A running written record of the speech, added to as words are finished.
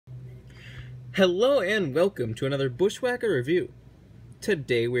Hello and welcome to another Bushwhacker review.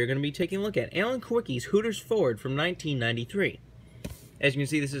 Today we are going to be taking a look at Alan Kulwicki's Hooters Ford from 1993. As you can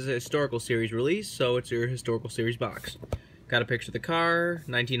see, this is a historical series release, so it's your historical series box. Got a picture of the car,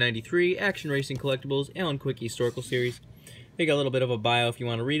 1993, Action Racing Collectibles, Alan Kulwicki Historical Series. You got a little bit of a bio if you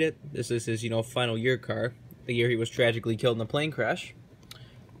want to read it. This is his, final year car, the year he was tragically killed in a plane crash.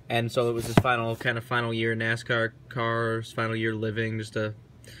 And so it was his final year in NASCAR cars, final year living,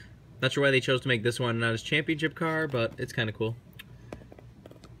 not sure why they chose to make this one not his championship car, but it's kind of cool.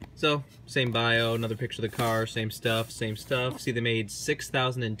 So, same bio, another picture of the car, same stuff. See, they made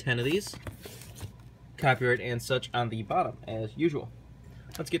 6,010 of these. Copyright and such on the bottom, as usual.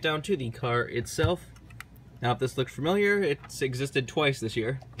 Let's get down to the car itself. Now, if this looks familiar, it's existed twice this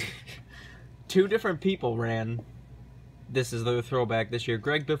year. Two different people ran. This is the throwback this year.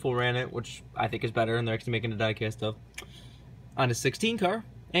 Greg Biffle ran it, which I think is better, and they're actually making a diecast of, on his 16 car.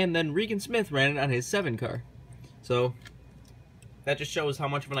 And then Regan Smith ran it on his 7 car. So, that just shows how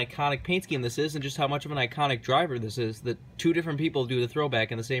much of an iconic paint scheme this is, and just how much of an iconic driver this is, that two different people do the throwback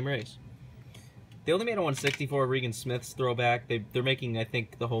in the same race. They only made a 164 Regan Smith's throwback. They're making, I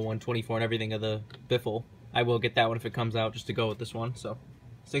think, the whole 124 and everything of the Biffle. I will get that one if it comes out, just to go with this one. So,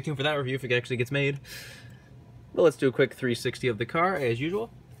 stay tuned for that review if it actually gets made. But let's do a quick 360 of the car, as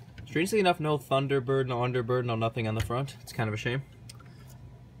usual. Strangely enough, no Thunderbird, no Underbird, no nothing on the front. It's kind of a shame.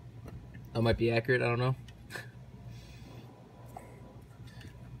 That might be accurate, I don't know.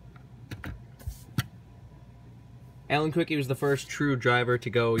 Alan Kulwicki was the first true driver to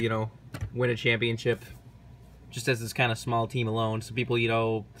go, win a championship just as this kind of small team alone. So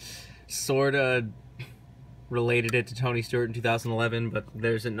people, sort of related it to Tony Stewart in 2011, but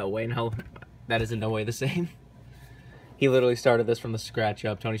there's no way in hell that is in no way the same. He literally started this from the scratch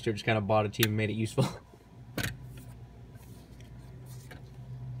up. Tony Stewart just kind of bought a team and made it useful.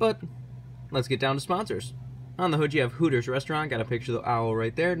 But let's get down to sponsors. On the hood you have Hooters Restaurant, got a picture of the owl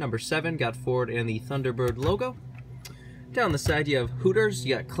right there. Number 7, got Ford and the Thunderbird logo. Down the side you have Hooters,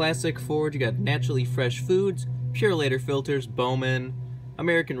 you got Classic Ford, you got Naturally Fresh Foods, Pure Later Filters, Bowman,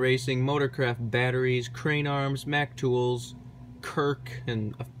 American Racing, Motorcraft Batteries, Crane Arms, Mac Tools, Kirk,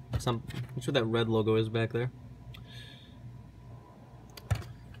 and I'm sure that red logo is back there.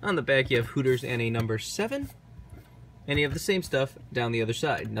 On the back you have Hooters and a number 7. And you have the same stuff down the other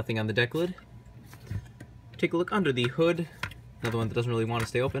side. Nothing on the deck lid. Take a look under the hood. Another one that doesn't really want to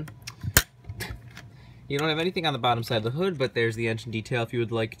stay open. You don't have anything on the bottom side of the hood, but there's the engine detail if you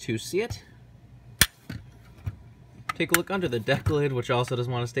would like to see it. Take a look under the deck lid, which also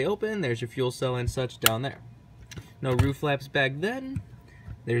doesn't want to stay open. There's your fuel cell and such down there. No roof flaps back then.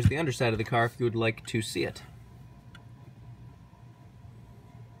 There's the underside of the car if you would like to see it.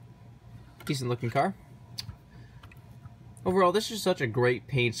 Decent looking car. Overall, this is such a great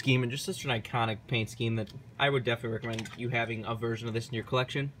paint scheme and just such an iconic paint scheme that I would definitely recommend you having a version of this in your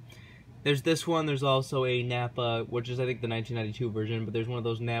collection. There's this one, there's also a Napa, which is I think the 1992 version, but there's one of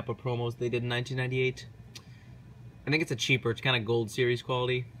those Napa promos they did in 1998. I think it's it's kind of gold series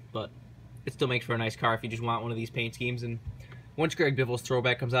quality, but it still makes for a nice car if you just want one of these paint schemes. And once Greg Biffle's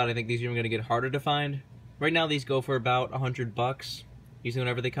throwback comes out, I think these are even going to get harder to find. Right now these go for about $100, usually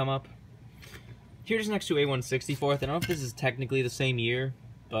whenever they come up. Here's next to a 164th. I don't know if this is technically the same year,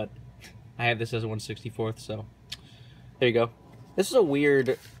 but I have this as a 164th, so there you go. This is a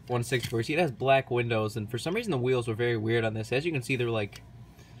weird 164th. See, it has black windows, and for some reason the wheels were very weird on this. As you can see, they're like,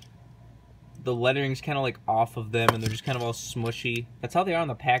 the lettering's kind of like off of them, and they're just kind of all smushy. That's how they are on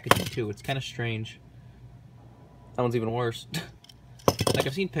the packaging, too. It's kind of strange. That one's even worse. Like,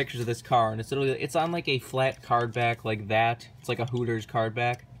 I've seen pictures of this car, and it's on like a flat card back like that. It's like a Hooters card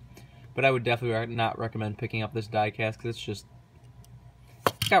back. But I would definitely not recommend picking up this diecast because it's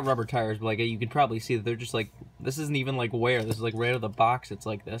got rubber tires, but like you could probably see that they're just like, this isn't even like wear. This is like right out of the box. It's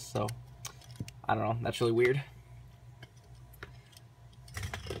like this, so I don't know. That's really weird.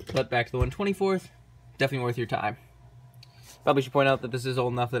 But back to the 124th, definitely worth your time. Probably should point out that this is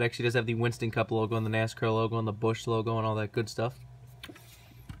old enough that it actually does have the Winston Cup logo and the NASCAR logo and the Busch logo and all that good stuff.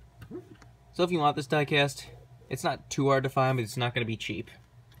 So if you want this diecast, it's not too hard to find, but it's not going to be cheap.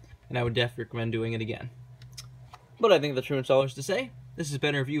 And I would definitely recommend doing it again. But I think that's pretty much all there's to say. This has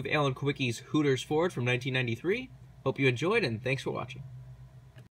been a review of Alan Kulwicki's Hooters Ford from 1993. Hope you enjoyed, and thanks for watching.